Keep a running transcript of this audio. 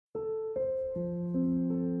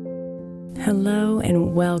Hello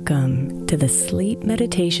and welcome to the Sleep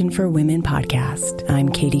Meditation for Women podcast. I'm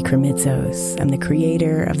Katie Kremitzos. I'm the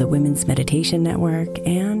creator of the Women's Meditation Network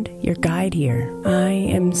and your guide here. I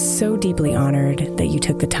am so deeply honored that you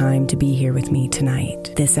took the time to be here with me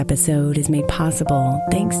tonight. This episode is made possible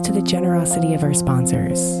thanks to the generosity of our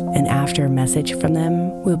sponsors. And after a message from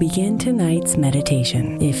them, we'll begin tonight's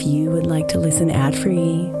meditation. If you would like to listen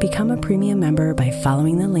ad-free, become a premium member by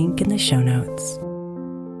following the link in the show notes.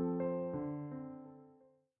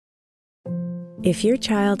 If your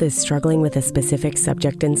child is struggling with a specific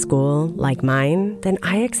subject in school, like mine, then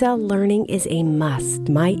IXL Learning is a must.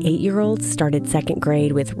 My 8-year-old started second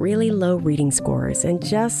grade with really low reading scores and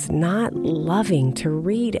just not loving to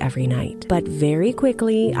read every night. But very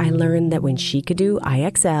quickly, I learned that when she could do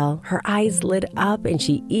IXL, her eyes lit up and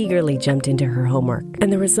she eagerly jumped into her homework.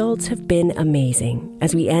 And the results have been amazing.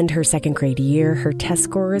 As we end her second grade year, her test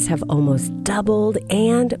scores have almost doubled,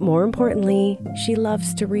 and more importantly, she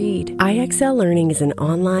loves to read. IXL Learning is an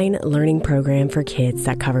online learning program for kids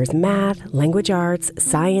that covers math, language arts,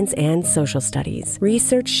 science, and social studies.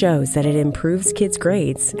 Research shows that it improves kids'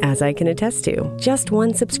 grades, as I can attest to. Just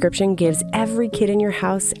one subscription gives every kid in your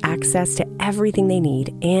house access to everything they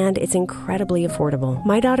need, and it's incredibly affordable.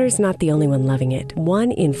 My daughter's not the only one loving it.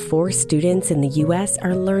 1 in 4 students in the U.S.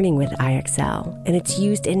 are learning with IXL, and it's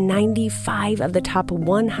used in 95 of the top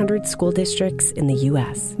 100 school districts in the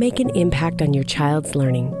U.S. Make an impact on your child's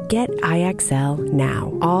learning. Get IXL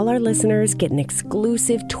now. All our listeners get an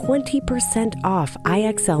exclusive 20% off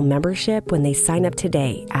IXL membership when they sign up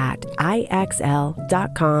today at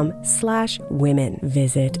IXL.com/women.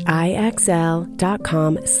 Visit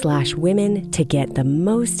IXL.com/women to get the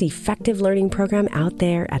most effective learning program out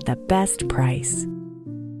there at the best price.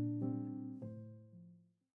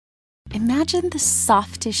 Imagine the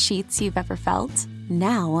softest sheets you've ever felt.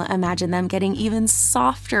 Now imagine them getting even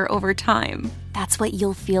softer over time. That's what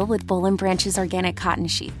you'll feel with Boll & Branch's organic cotton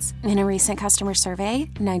sheets. In a recent customer survey,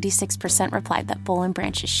 96% replied that Boll &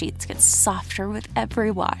 Branch's sheets get softer with every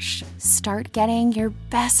wash. Start getting your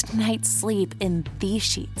best night's sleep in these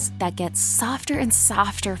sheets that get softer and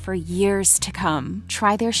softer for years to come.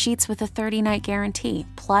 Try their sheets with a 30-night guarantee,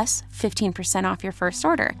 plus 15% off your first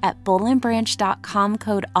order at bollandbranch.com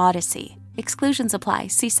code Odyssey. Exclusions apply.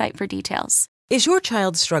 See site for details. Is your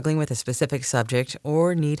child struggling with a specific subject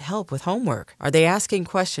or need help with homework? Are they asking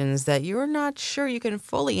questions that you're not sure you can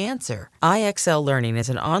fully answer? IXL Learning is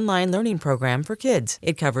an online learning program for kids.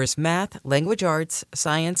 It covers math, language arts,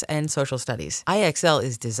 science, and social studies. IXL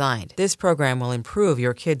is designed. This program will improve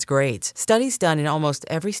your kids' grades. Studies done in almost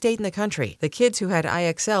every state in the country. The kids who had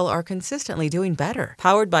IXL are consistently doing better.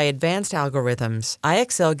 Powered by advanced algorithms,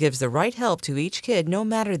 IXL gives the right help to each kid no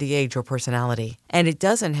matter the age or personality. And it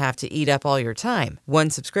doesn't have to eat up all your time.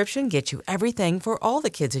 One subscription gets you everything for all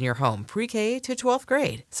the kids in your home, pre-K to 12th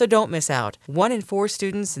grade. So don't miss out. 1 in 4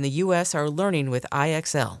 students in the U.S. are learning with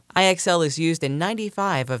IXL. IXL is used in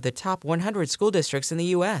 95 of the top 100 school districts in the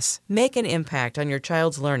U.S. Make an impact on your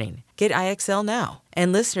child's learning. Get IXL now.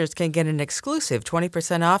 And listeners can get an exclusive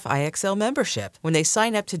 20% off IXL membership when they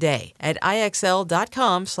sign up today at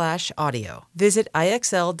IXL.com/audio. Visit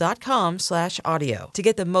IXL.com/audio to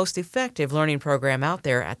get the most effective learning program out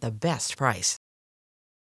there at the best price.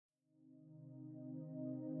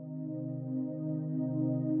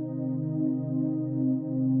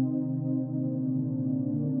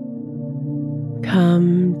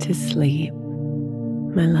 Come to sleep,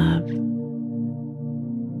 my love.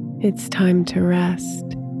 It's time to rest.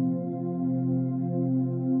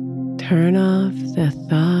 Turn off the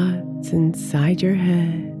thoughts inside your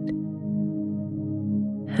head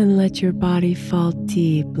and let your body fall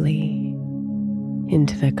deeply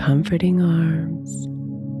into the comforting arms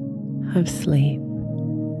of sleep.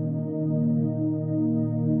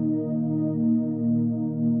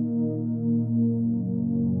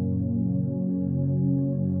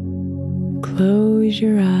 Close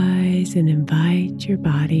your eyes and invite your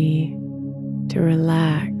body to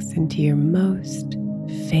relax into your most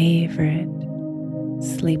favorite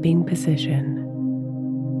sleeping position.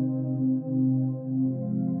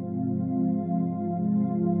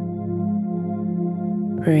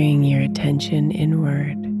 Bring your attention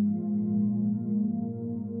inward.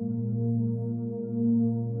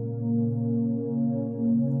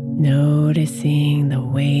 Noticing the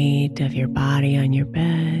weight of your body on your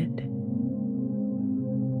bed.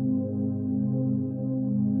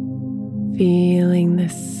 Feeling the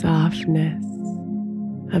softness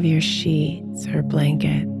of your sheets or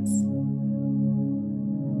blankets.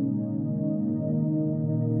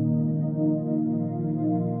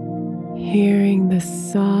 Hearing the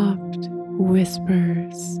soft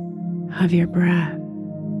whispers of your breath.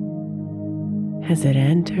 as it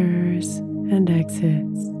enters and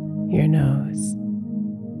exits your nose.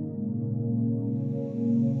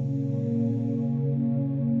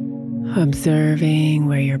 Observing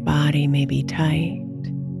where your body may be tight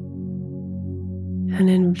and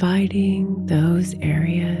inviting those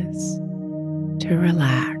areas to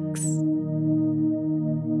relax.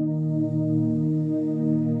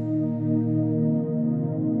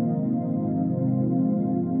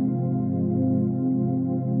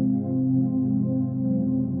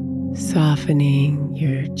 Softening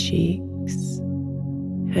your cheeks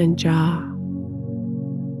and jaw.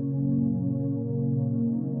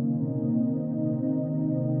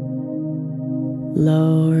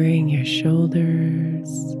 Lowering your shoulders.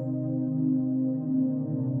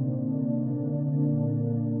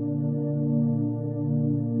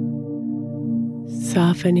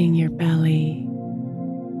 Softening your belly.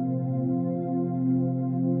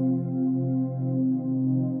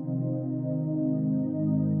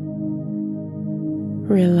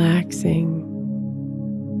 Relaxing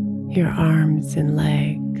your arms and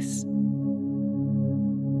legs.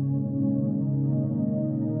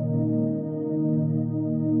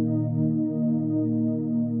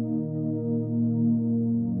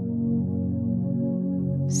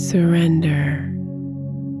 Surrender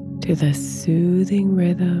to the soothing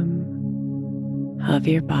rhythm of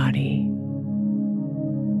your body.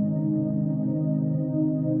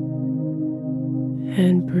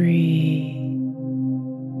 And breathe.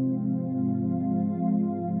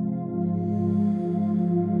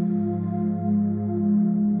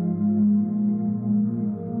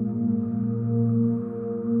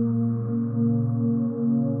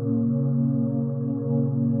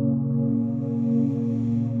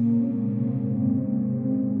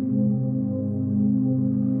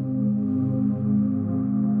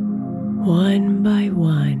 One by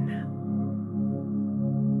one,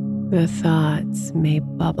 the thoughts may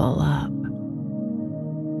bubble up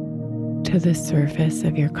to the surface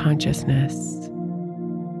of your consciousness,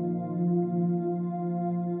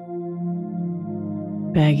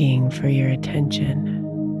 begging for your attention.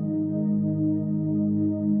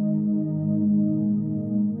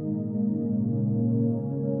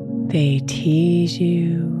 They tease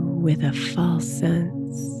you with a false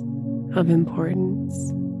sense of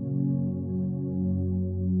importance,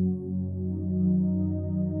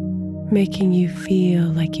 making you feel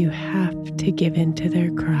like you have to give in to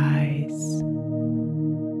their cries.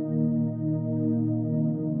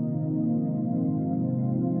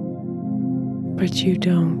 But you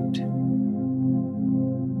don't.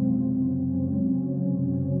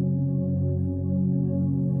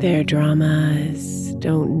 Their dramas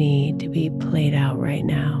don't need to be played out right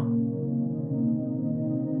now.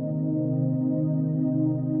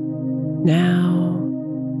 Now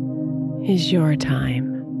is your time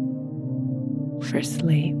for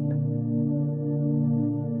sleep.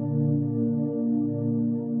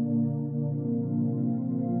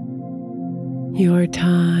 Your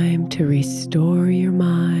time to restore your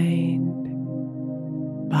mind,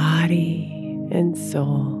 body, and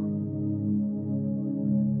soul.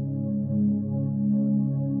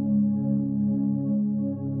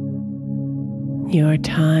 Your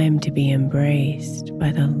time to be embraced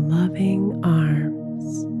by the loving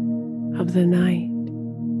arms of the night.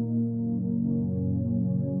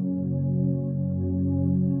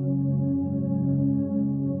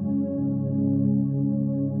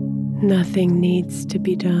 Nothing needs to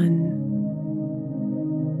be done.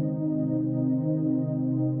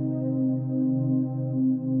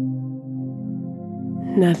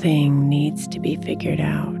 Nothing needs to be figured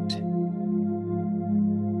out.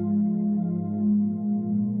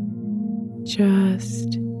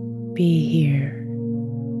 Just be here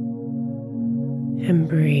and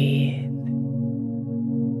breathe.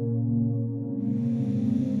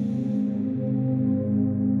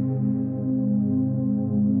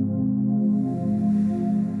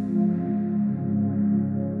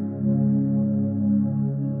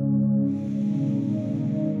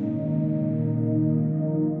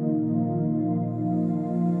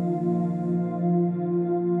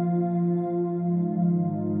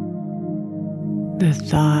 The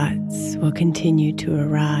thoughts will continue to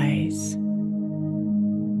arise,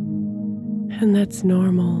 and that's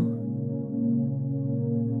normal.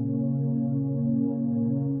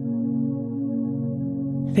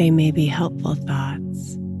 They may be helpful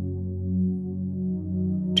thoughts,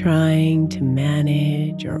 trying to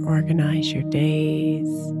manage or organize your days.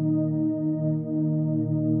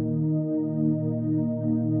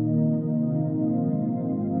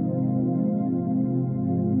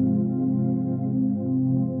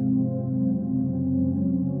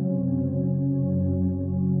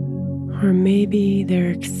 Or maybe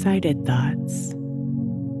they're excited thoughts,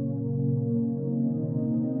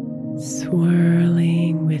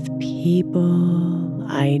 swirling with people,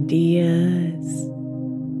 ideas,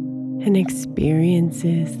 and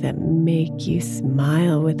experiences that make you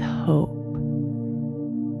smile with hope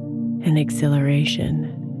and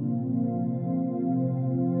exhilaration.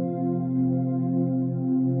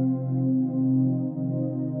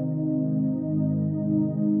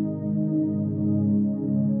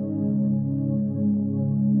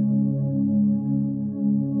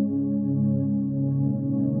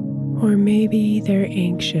 Or maybe they're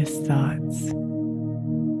anxious thoughts,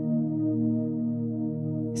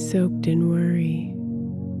 soaked in worry,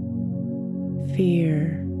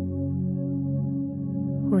 fear,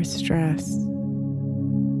 or stress.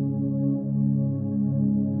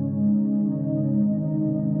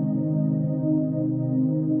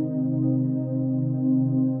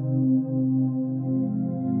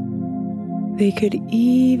 They could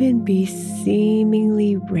even be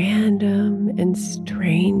seemingly random and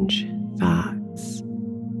strange thoughts,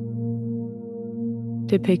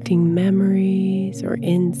 depicting memories or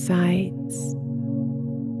insights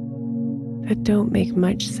that don't make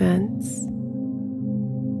much sense.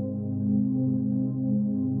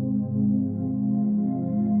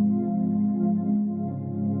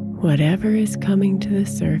 Whatever is coming to the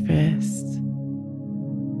surface,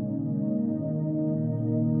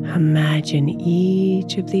 imagine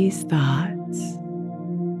each of these thoughts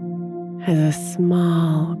as a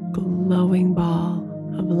small glowing ball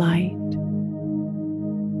of light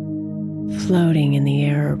floating in the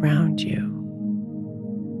air around you.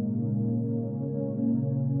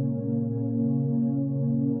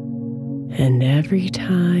 And every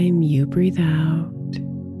time you breathe out,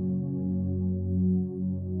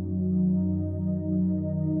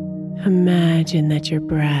 imagine that your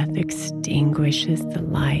breath extinguishes the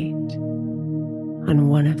light on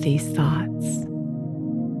one of these thoughts,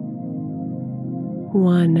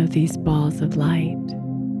 one of these balls of light.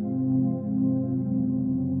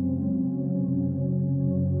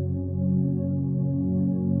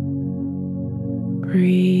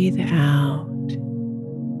 Breathe out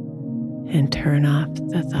and turn off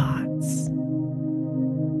the thoughts.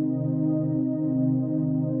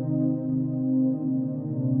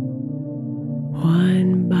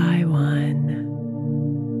 One by one,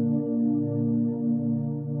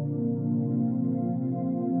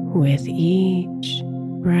 with each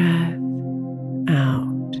breath out,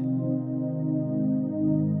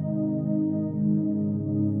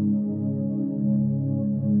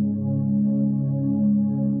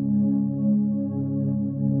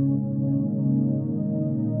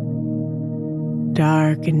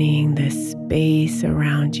 darkening the space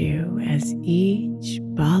around you as each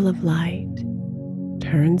ball of light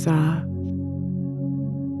turns off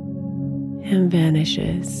and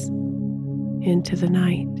vanishes into the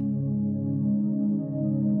night.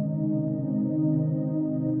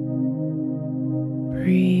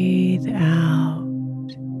 Breathe out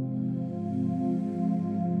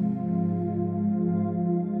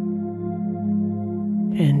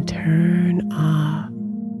and turn off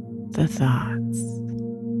the thoughts.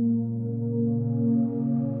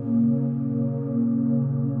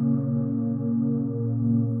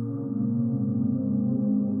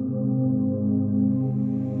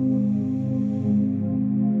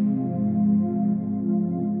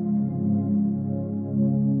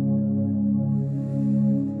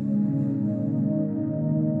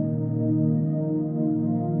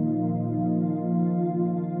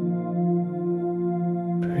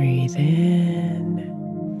 Breathe in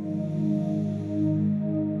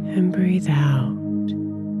and breathe out,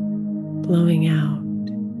 blowing out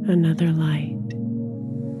another light.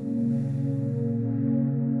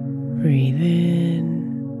 Breathe in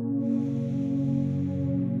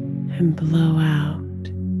and blow out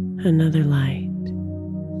another light.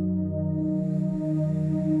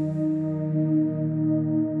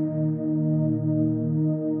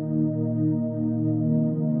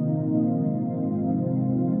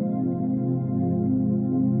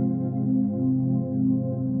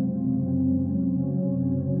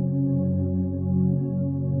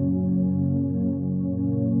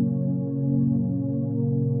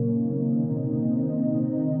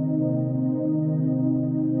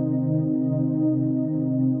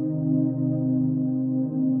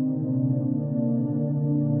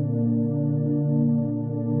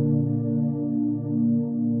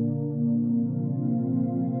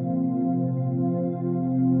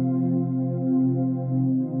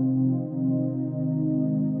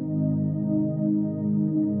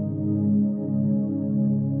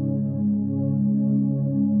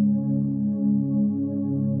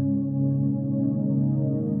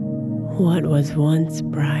 What was once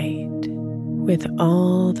bright with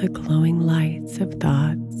all the glowing lights of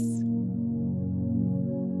thoughts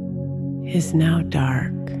is now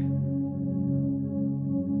dark,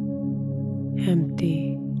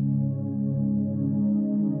 empty,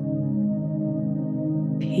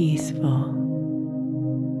 peaceful,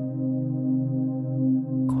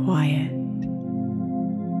 quiet.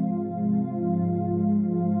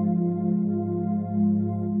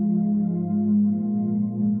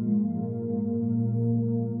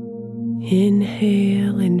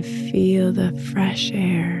 Inhale and feel the fresh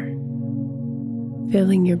air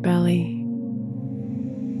filling your belly.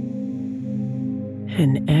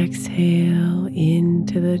 And exhale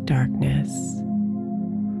into the darkness.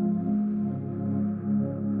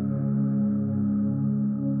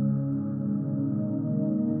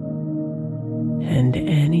 And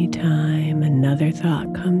anytime another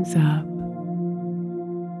thought comes up,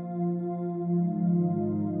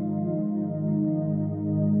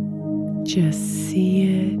 just see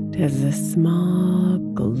it as a small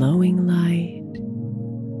glowing light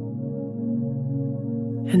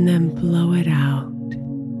and then blow it out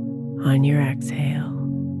on your exhale.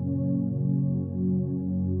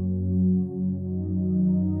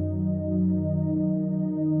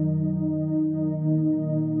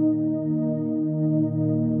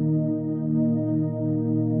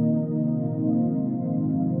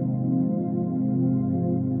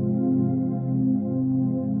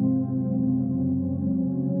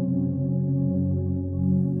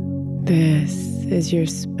 This is your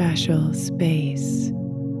special space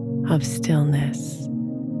of stillness.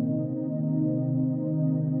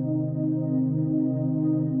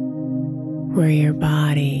 Where your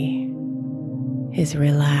body is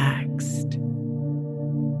relaxed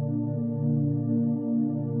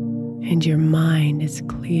and your mind is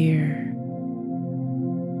clear.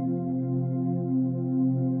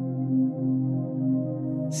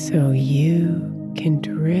 So you can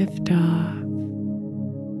drift off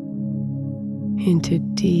into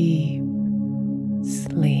deep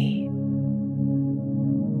sleep.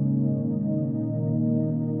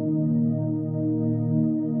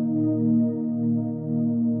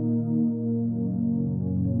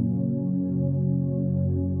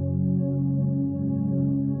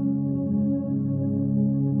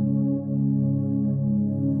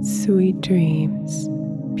 Sweet dreams,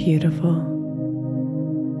 beautiful.